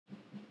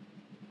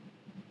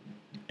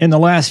In the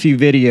last few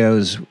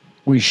videos,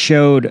 we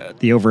showed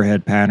the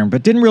overhead pattern,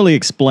 but didn't really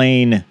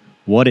explain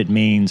what it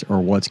means or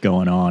what's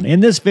going on. In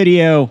this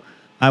video,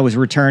 I was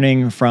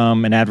returning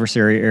from an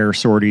adversary air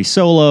sortie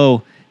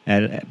solo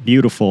at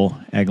beautiful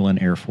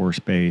Eglin Air Force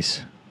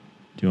Base,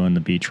 doing the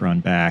beach run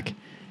back.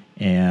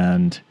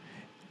 And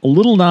a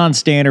little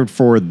non-standard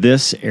for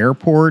this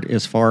airport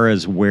as far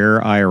as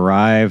where I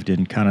arrived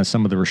and kind of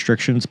some of the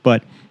restrictions,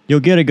 but you'll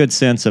get a good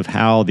sense of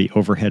how the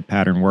overhead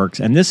pattern works.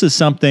 And this is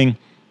something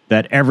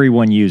that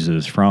everyone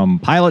uses, from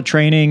pilot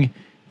training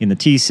in the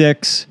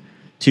T6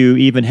 to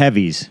even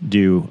heavies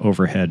do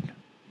overhead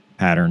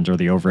patterns or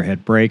the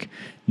overhead brake.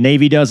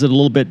 Navy does it a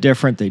little bit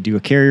different. They do a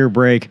carrier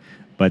brake,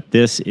 but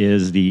this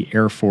is the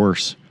Air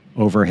Force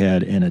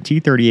overhead in a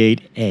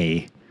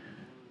T-38A.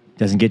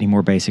 Doesn't get any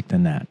more basic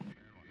than that.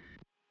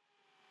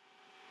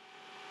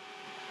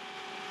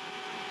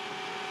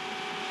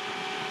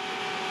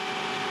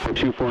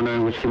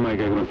 $249 Whiskey Mike,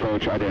 I'm going to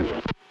approach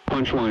ident.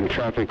 Punch 1,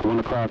 traffic 1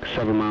 o'clock,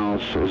 7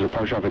 miles, is a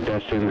approach traffic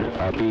destined,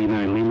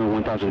 B9 Lima,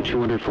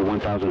 1,200 for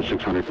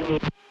 1,600.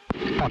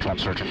 Punch 1,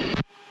 searching.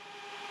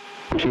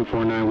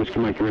 249 Whiskey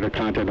Mike, radar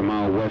contact a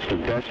mile west of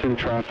Destin,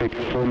 traffic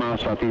 4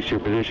 miles southeast of your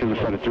position,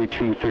 flight of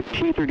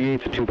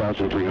T-38 to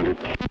 2,300.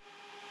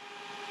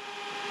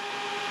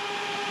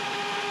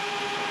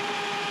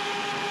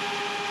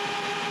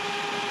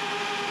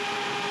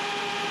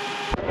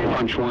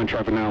 Punch 1,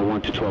 traffic now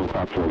 1 to 12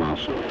 o'clock, 4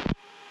 miles.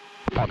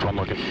 Punch 1,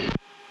 looking.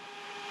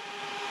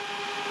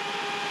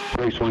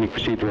 Race 1, you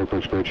proceed direct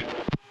Brooks Bridge.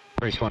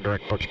 Race 1,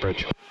 direct Brooks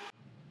Bridge.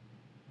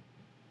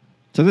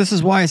 So this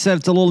is why I said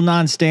it's a little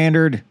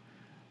non-standard.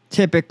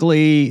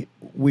 Typically,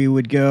 we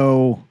would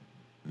go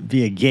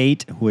via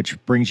gate,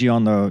 which brings you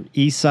on the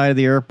east side of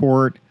the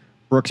airport.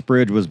 Brooks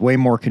Bridge was way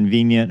more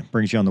convenient,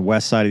 brings you on the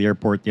west side of the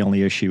airport. The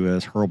only issue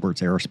is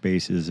Hurlburt's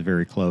airspace is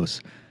very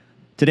close.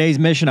 Today's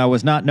mission, I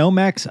was not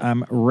NOMEX,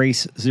 I'm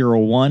Race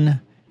 01,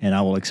 and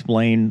I will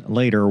explain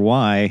later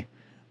why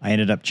I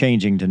ended up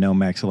changing to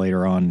NOMEX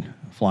later on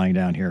flying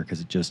down here, because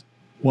it just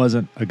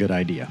wasn't a good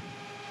idea.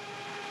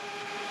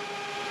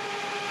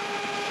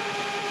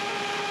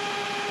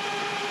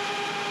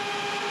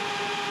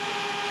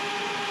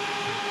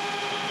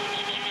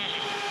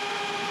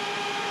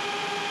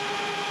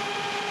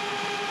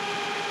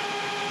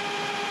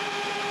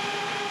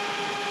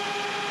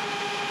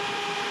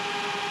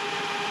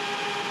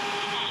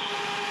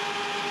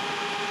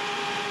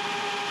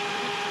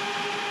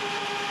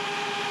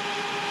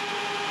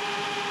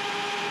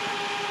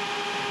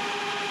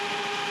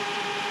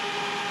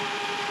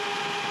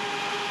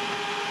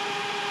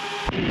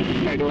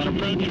 Eglin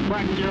approach,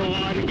 flight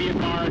 01,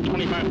 VFR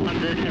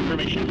 2500,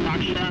 information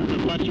Foxtrot,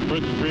 request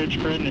Brooks Bridge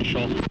for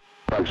initial.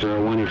 Flight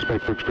 01, you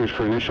expect Brooks Bridge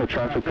for initial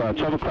traffic,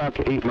 12 o'clock,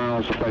 8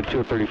 miles, flight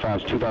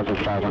 235 is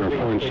 2,500,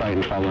 4 in sight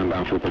and follow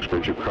inbound for Brooks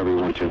Bridge, recovery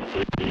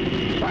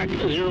 1-2. Flight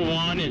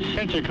 01 is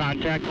sensor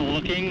contact,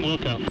 looking,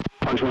 Wilco.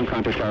 Punch 1,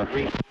 contact tower.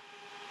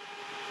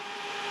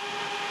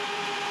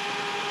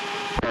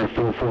 Air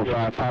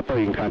 445, Papa,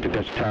 you can contact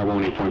Delta Tower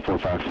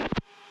 18.45.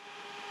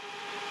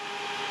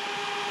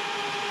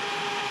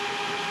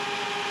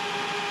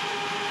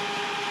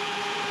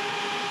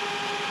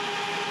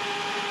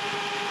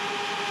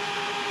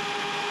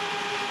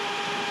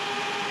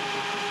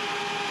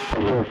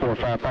 Air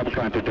 445, Papa,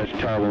 contact Delta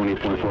Tower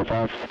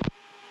 18.45.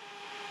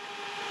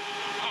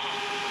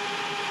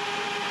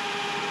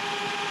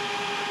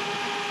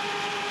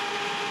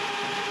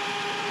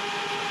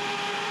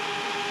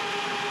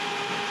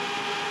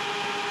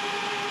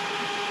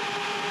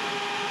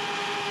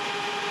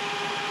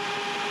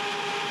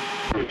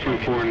 Air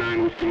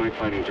 249 Whiskey Mike,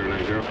 fighting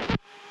 090. Air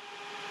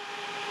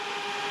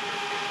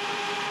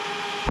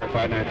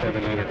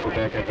 597 Niner,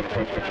 Quebec, has an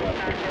approach to flight.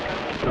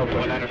 No,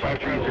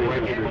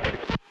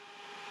 19530.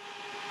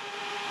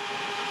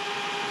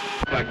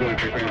 Black 1,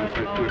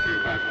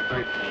 235 in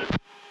sight.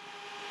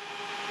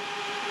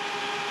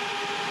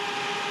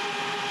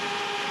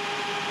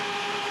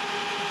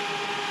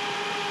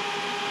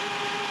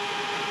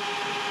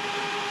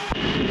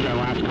 Our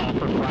last call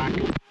for black.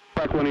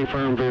 Black 1,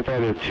 firm, verify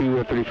the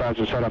 235s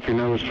and set off your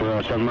nose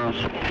for 7 miles.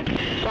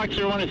 Flight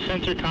 01 is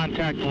sensor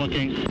contact,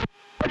 looking.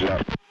 Roger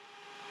that.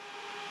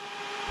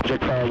 Jet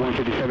car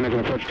 157, I'm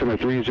going to approach to my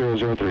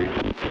 3003.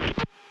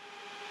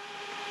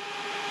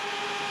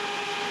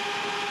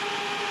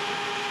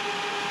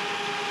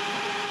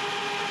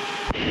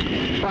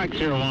 Flight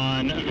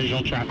 01,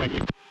 visual traffic.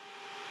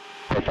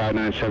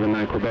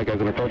 5979 Quebec,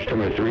 as an approach to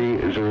my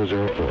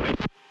 3004.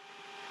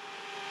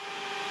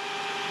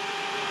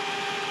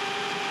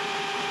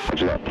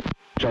 Roger that.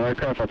 All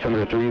aircraft, I'll send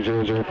it to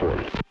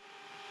 3004.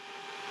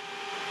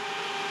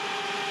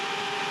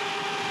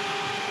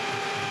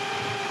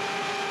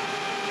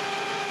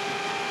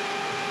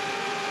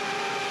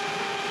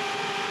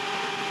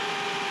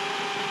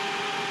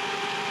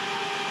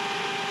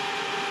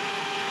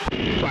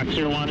 Flight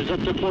 01 is up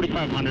to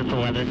 4,500 for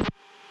weather.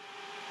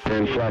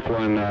 And Flak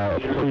 1,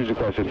 cruise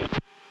requested.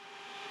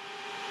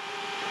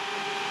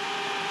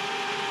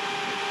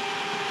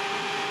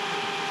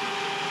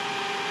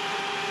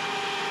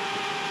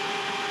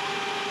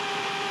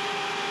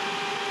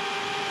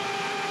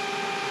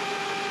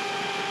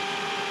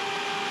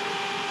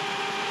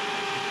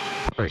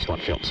 Race 1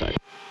 field side.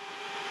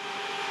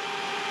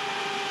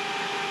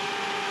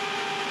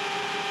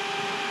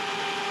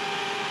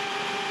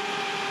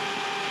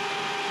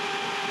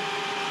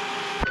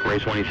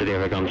 Race 1, you said you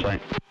have a gun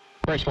sight.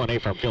 Race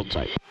 1A from field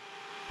side.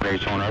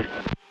 Race 1, right.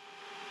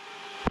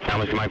 How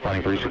much am I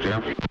flying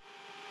 360?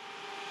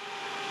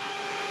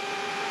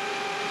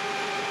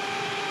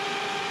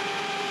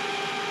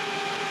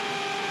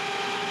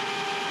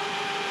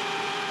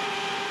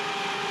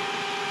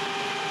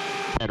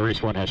 And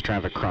race 1 has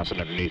traffic crossing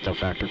underneath, no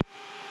factor.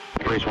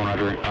 Race 1,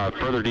 Roger.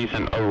 Further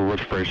descent over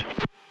which bridge?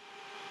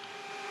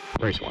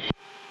 Race 1.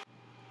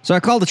 So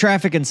I called the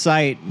traffic in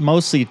sight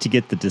mostly to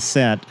get the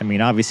descent. I mean,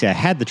 obviously I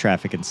had the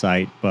traffic in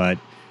sight, but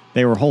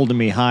they were holding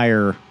me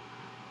higher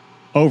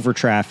over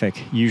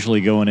traffic, usually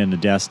going into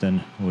Destin,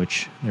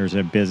 which there's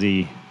a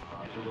busy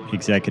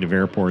executive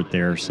airport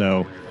there.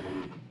 So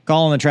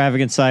calling the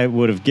traffic in sight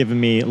would have given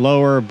me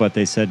lower, but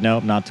they said,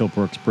 nope, not till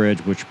Brooks Bridge,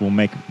 which will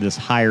make this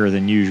higher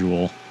than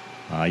usual.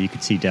 You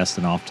can see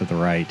Destin off to the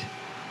right.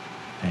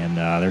 And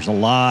there's a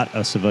lot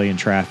of civilian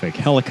traffic.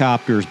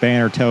 Helicopters,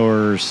 banner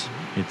towers.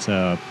 It's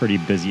a pretty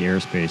busy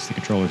airspace. The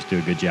controllers do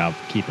a good job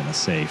of keeping us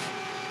safe.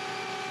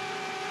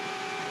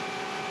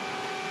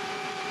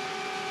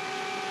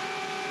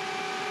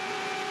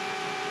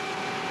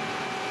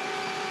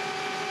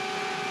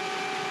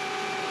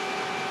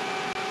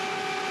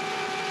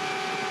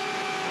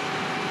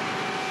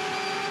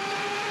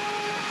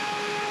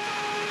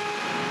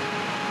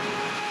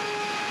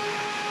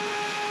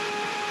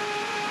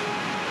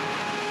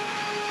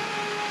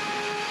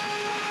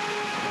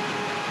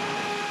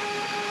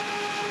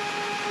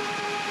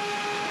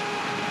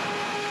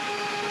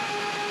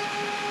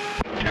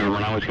 And we're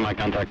now with my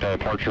contact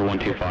departure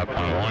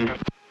 125.1.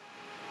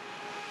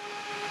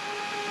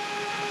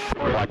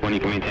 Black 1, you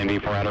can maintain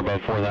V4 at or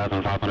above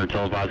 4,500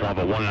 till advised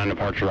level 19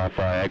 departure off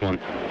Eglin.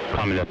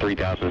 Climbing at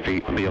 3,000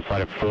 feet. Will be a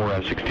flight of 4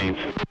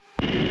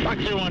 F-16s.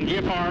 Fox 01,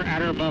 VFR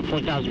at or above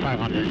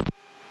 4,500.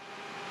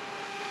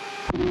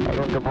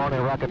 Good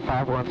morning, Rocket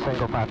 51,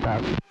 single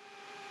 5,000.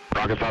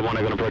 Rocket 51,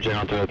 I'm going to approach in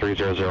onto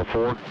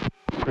 3004.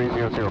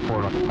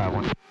 3004, Rocket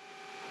 51.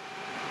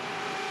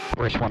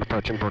 Race 1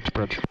 approaching Brooks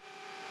Bridge.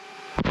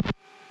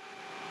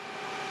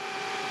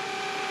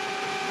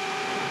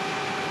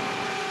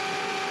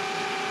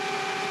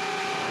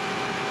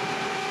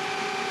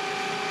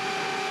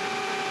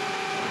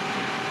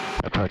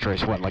 Approach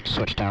race 1, like to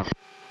switch down.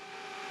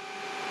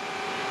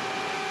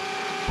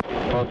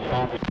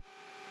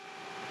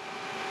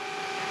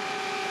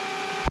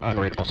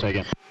 Unreadable, say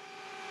again.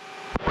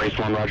 Race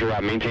 1,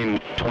 Roger. Maintain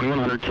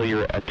 2100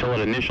 till at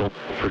initial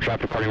for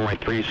traffic parting right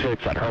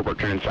 36 at Herbert,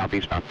 turning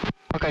southeastbound.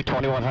 Okay,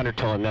 2100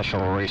 till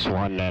initial, race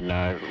 1,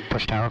 and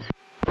push tower.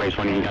 Race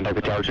 1, you can contact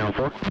the tower channel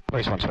 4.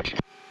 Race 1 switch.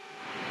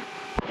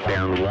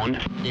 Baron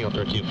 1. Eagle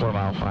 32, 4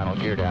 mile final,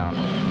 gear down,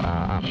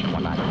 option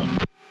 19.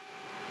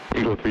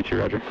 Eagle 32,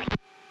 Roger.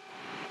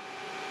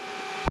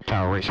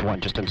 Tower race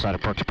 1, just inside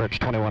of Brooks Bridge,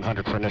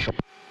 2100 for initial.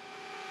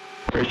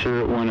 Race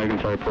 1, I can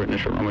tell report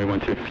initial runway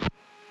 12.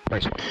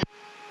 Race 1.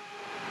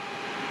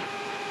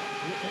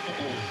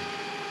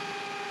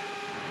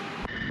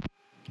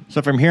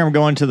 So from here, I'm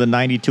going to the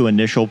 92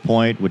 initial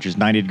point, which is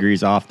 90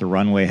 degrees off the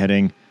runway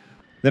heading.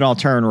 Then I'll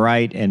turn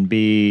right and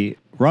be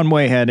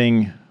runway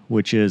heading,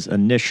 which is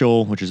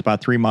initial, which is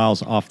about 3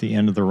 miles off the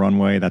end of the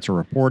runway. That's a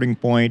reporting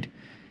point.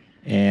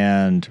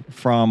 And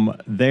from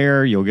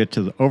there, you'll get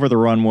to over the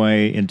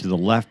runway into the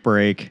left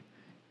brake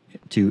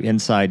to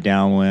inside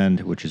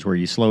downwind, which is where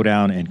you slow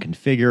down and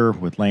configure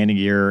with landing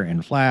gear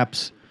and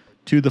flaps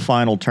to the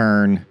final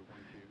turn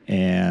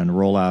and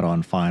roll out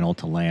on final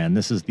to land.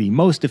 This is the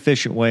most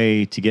efficient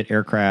way to get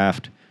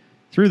aircraft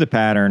through the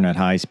pattern at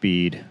high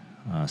speed,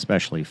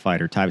 especially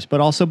fighter types,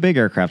 but also big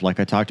aircraft, like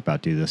I talked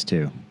about, do this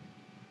too.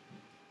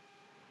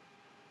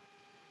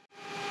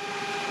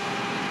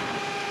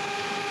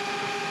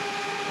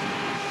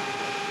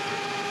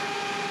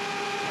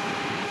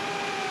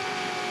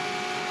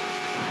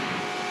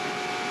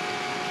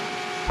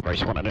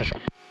 Race 1 initial.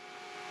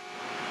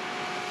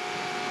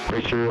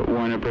 Racer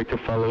 1, a brake to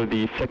follow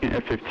the second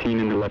F-15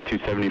 in the left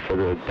 270 for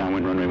the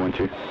downwind runway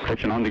 12.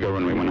 Protection on to go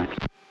runway 19.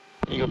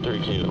 Eagle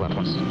 32, left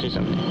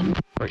 270.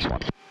 Race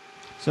 1.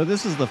 So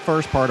this is the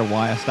first part of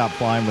why I stopped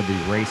flying with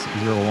the Race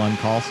 01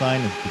 call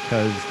sign, is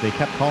because they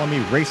kept calling me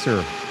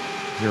Racer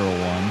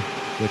 01,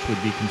 which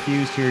would be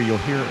confused here. You'll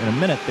hear in a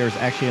minute there's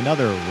actually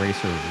another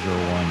Racer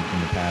 01 in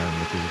the pattern,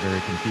 which is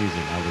very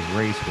confusing. I was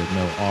Race with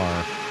no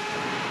R.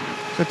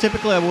 So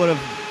typically I would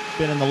have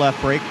been in the left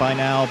brake by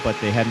now, but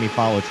they had me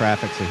follow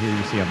traffic. So here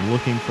you see I'm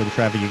looking for the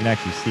traffic. You can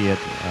actually see it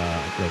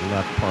at the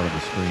left part of the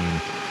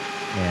screen.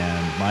 And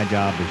my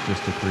job is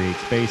just to create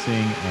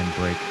spacing and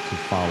brake to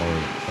follow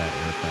that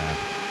aircraft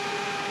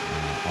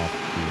off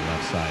the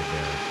left side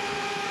there.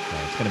 So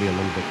it's going to be a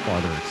little bit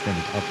farther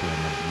extended upwind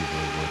than it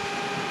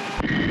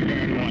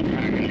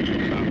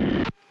usually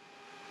would.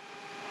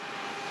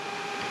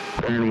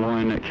 Baron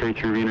 1, carry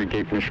through re-enter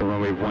gate initial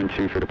runway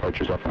 12 for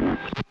departures off on that.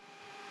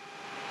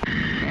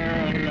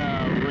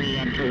 And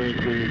re-enter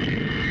the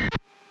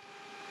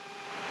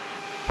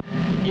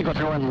Eagle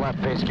 31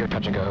 left base gear,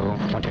 touch and go,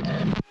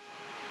 12.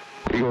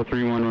 Eagle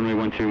 31,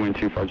 runway 12, wind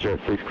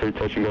 250, clear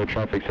touch and go,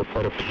 traffic, so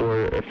flight of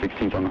 4,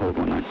 F-16's on the hold,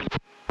 19.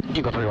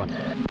 Eagle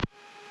 31.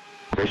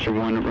 Racer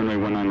 1, runway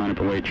 19, line up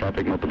and wait,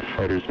 traffic, multiple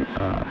fighters,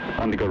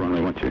 on the go,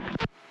 runway 12.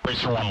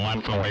 Racer 1, line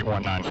up and wait,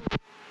 19.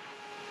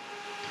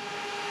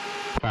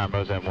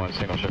 Mose M1,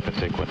 single ship in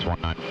sequence,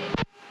 19.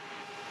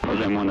 Mose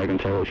M1, I can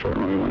tell, short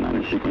runway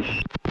 19 in sequence.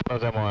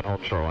 Mose M1,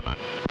 hold short,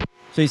 19.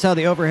 So you saw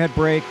the overhead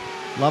brake,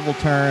 level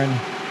turn,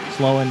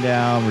 slowing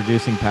down,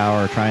 reducing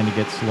power, trying to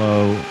get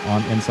slow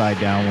on inside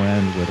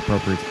downwind with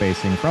appropriate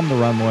spacing from the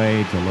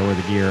runway to lower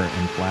the gear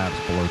and flaps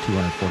below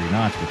 240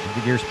 knots, which is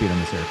the gear speed on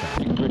this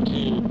aircraft. Grid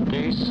 2,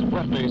 base,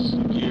 left base,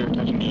 gear,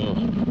 touch and go.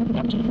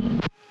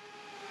 12.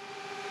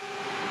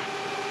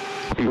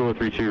 Eagle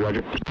 32,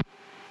 roger.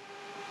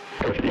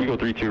 Eagle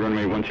 32,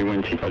 runway 12,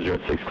 wind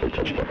 250, clear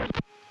touch there.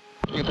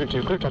 Eagle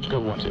 32, clear touch, go,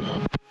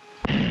 12.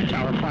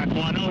 Tower Flat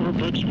 1 over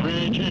Brooks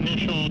Bridge,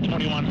 initial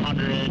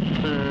 2100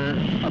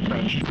 for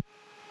approach.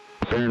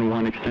 Baron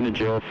 1, extended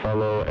jail,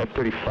 follow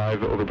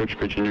F-35 over Brooks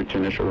Bridge to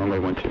initial runway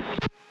 12.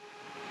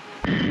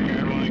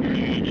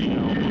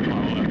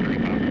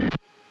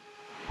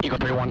 Eagle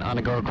 31 on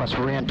the go, request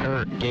for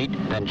re-enter, gate,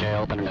 then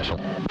jail, then initial.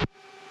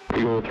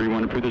 Eagle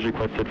 31, approved as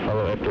requested,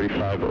 follow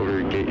F-35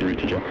 over gate en route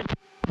to jail.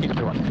 Eagle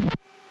 31.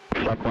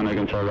 Flock 1, I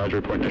can tell, roger,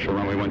 report initial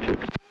runway 12.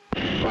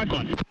 Flat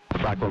 1.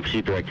 Flock 1,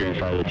 proceed director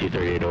inside of the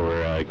T-38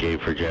 over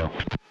gate for jail.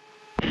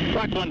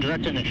 Flat 1,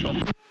 direct initial.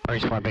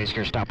 Race 1, base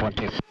gear, stop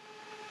 12.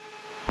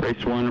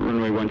 Race 1,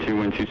 runway 12,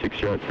 wind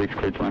 260 at 6,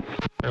 cleared to land.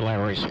 Airline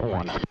race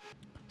 1.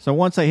 So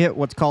once I hit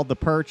what's called the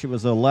perch, it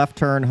was a left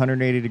turn,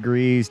 180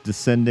 degrees,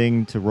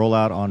 descending to roll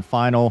out on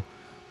final.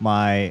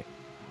 My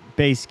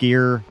base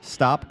gear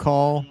stop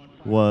call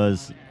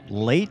was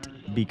late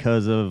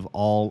because of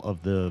all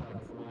of the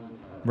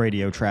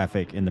radio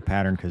traffic in the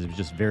pattern, because it was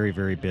just very,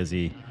 very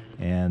busy,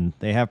 and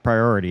they have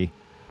priority.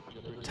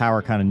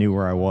 Tower kind of knew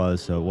where I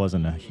was, so it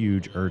wasn't a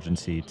huge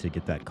urgency to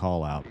get that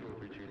call out.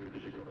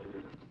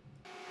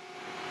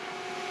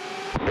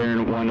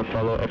 Baron 1 to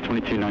follow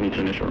F-22,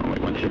 92 initial runway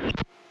 12.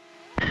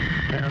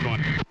 Baron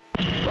 1.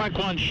 Flag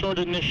 1, short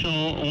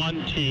initial,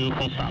 12,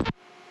 full stop.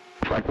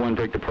 Flag 1,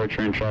 break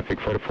departure in traffic,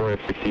 flight of 4,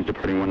 F-16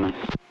 departing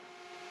 19.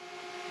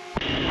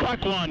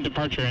 Flag 1,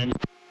 departure in.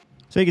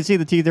 So you can see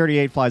the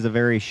T-38 flies a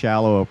very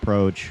shallow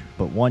approach,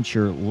 but once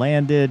you're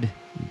landed,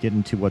 you get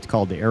into what's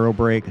called the aero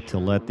brake to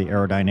let the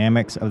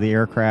aerodynamics of the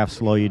aircraft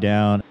slow you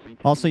down.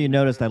 Also, you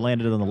noticed I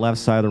landed on the left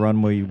side of the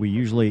runway. We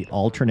usually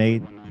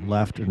alternate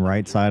left and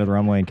right side of the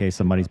runway in case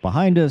somebody's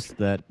behind us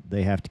that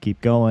they have to keep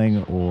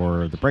going,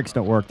 or the brakes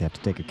don't work, they have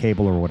to take a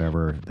cable or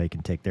whatever. They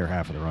can take their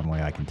half of the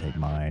runway, I can take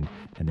mine,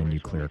 and then you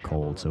clear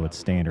cold. So it's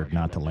standard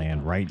not to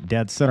land right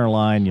dead center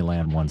line. You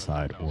land one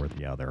side or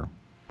the other.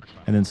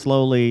 And then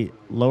slowly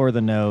lower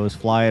the nose,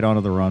 fly it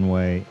onto the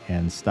runway,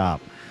 and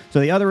stop. So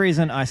the other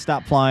reason I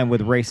stopped flying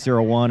with race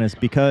 01 is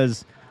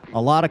because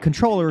a lot of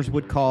controllers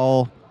would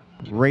call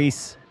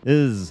race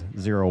is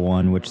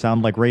 01, which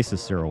sounded like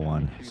racist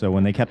 01. So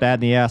when they kept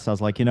adding the S, I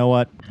was like, you know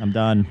what? I'm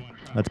done.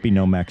 Let's be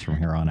Nomex from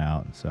here on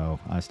out. So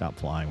I stopped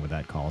flying with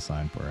that call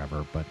sign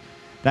forever. But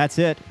that's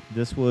it.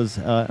 This was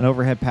an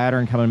overhead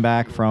pattern coming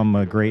back from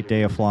a great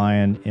day of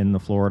flying in the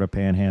Florida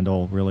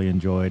Panhandle. Really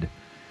enjoyed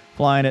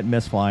flying it,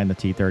 missed flying the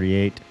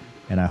T-38.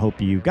 And I hope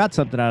you got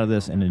something out of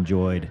this and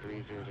enjoyed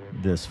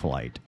this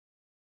flight.